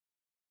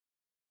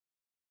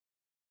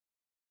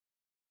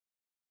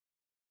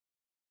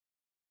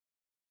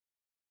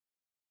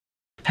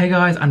Hey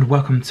guys, and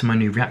welcome to my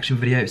new reaction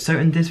video. So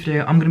in this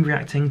video I'm going to be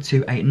reacting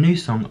to a new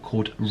song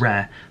called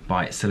Rare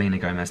by Selena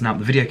Gomez. Now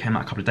the video came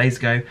out a couple of days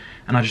ago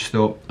and I just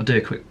thought I'll do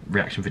a quick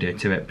reaction video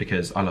to it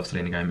because I love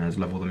Selena Gomez,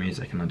 love all the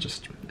music, and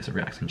it's a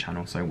reaction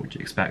channel, so what do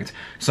you expect?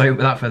 So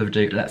without further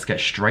ado, let's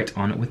get straight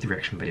on with the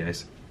reaction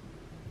videos.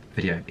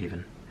 Video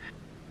even.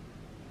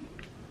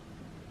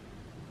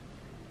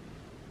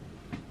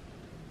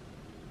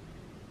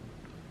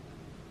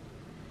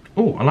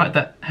 Oh, I like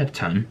that head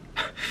turn.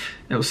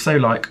 It was so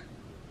like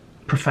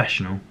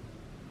professional.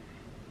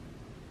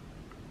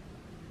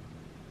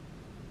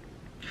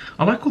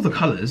 I like all the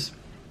colours.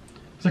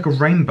 It's like a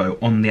rainbow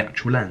on the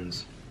actual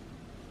lens.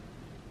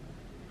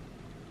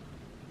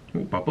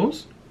 Oh,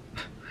 bubbles.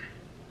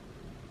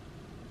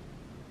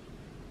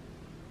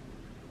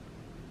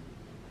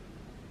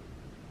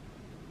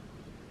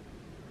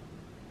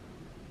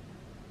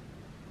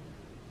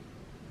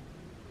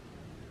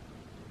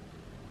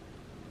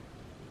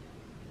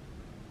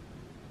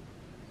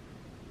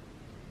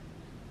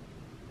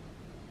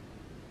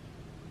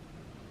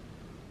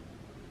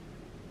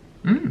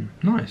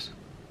 Nice.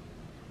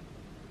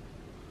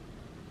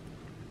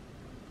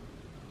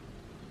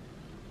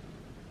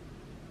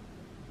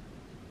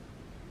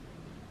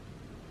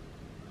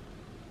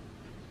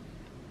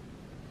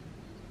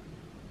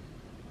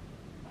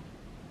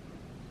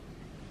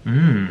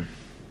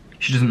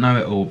 She doesn't know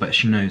it all, but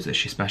she knows that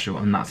she's special,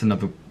 and that's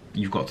another,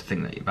 you've got to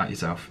think that about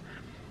yourself.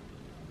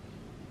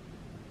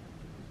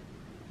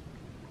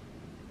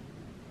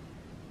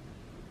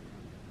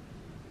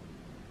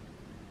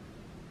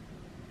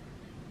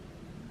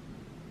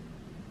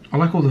 I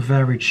like all the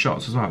varied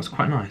shots as well, it's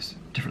quite nice.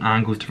 Different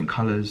angles, different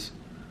colours,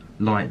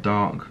 light,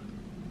 dark.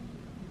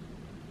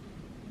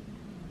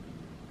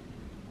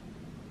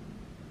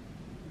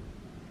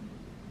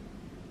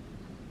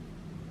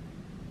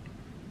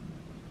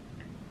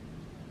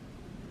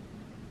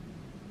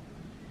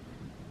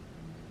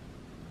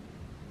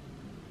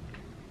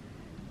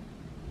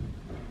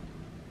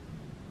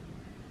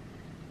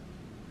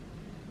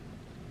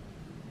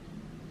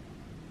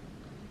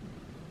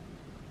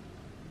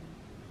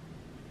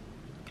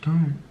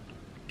 Don't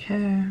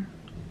care.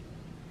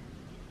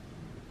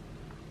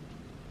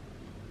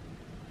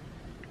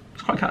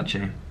 It's quite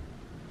catchy.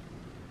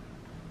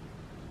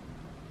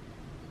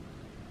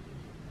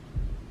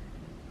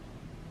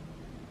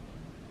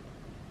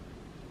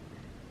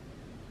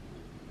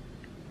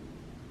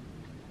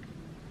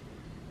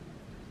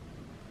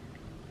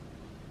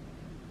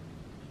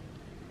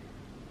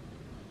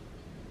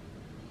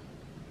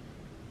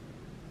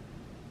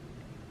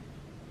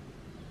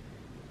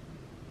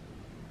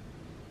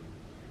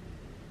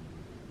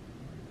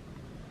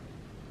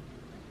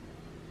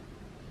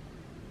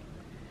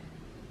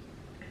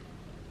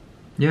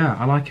 Yeah,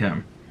 I like it.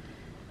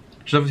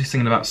 She's obviously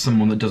singing about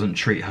someone that doesn't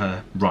treat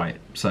her right,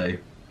 so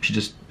she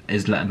just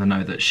is letting her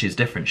know that she's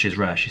different, she's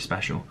rare, she's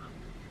special.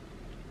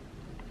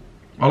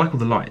 I like all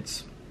the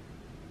lights.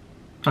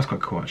 That's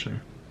quite cool, actually.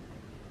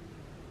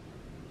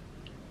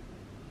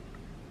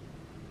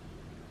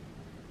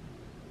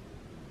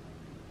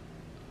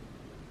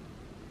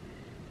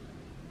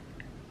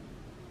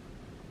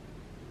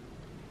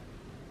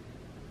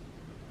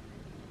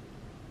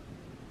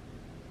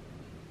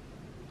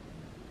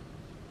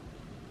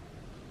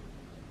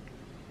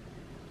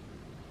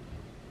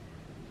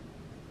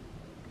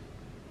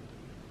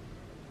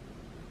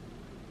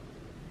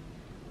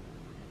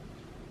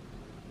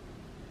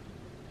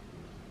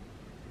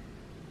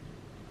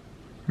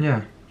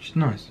 Yeah, she's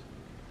nice.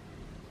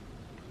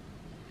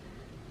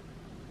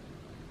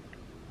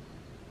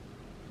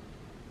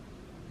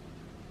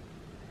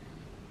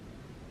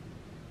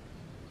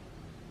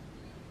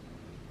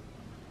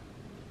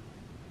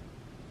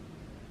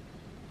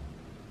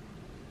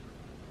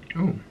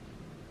 Oh,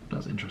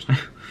 that's interesting.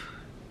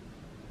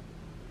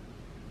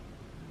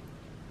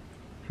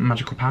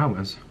 Magical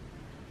powers.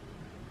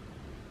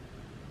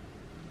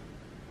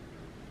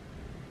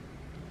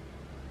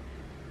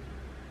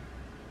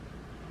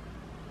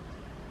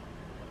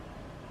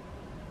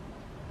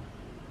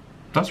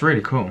 That's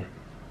really cool.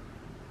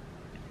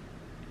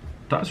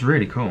 That's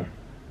really cool.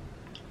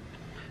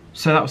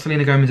 So that was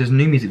Selena Gomez's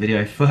new music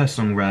video for her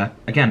song Rare.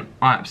 Again,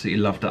 I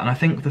absolutely loved it, and I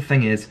think the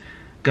thing is,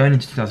 going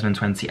into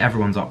 2020,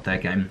 everyone's up their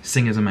game.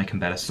 Singers are making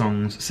better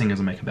songs, singers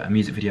are making better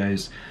music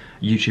videos,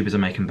 YouTubers are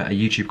making better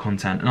YouTube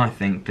content, and I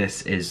think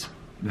this is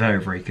very,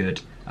 very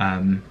good.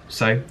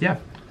 So yeah,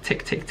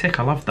 tick, tick, tick,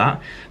 I love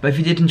that. But if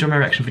you did enjoy my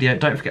reaction video,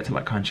 don't forget to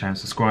like, comment, share, and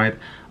subscribe.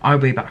 I'll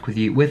be back with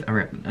you with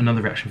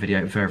another reaction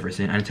video very, very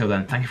soon. And until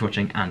then, thank you for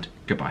watching, and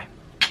goodbye.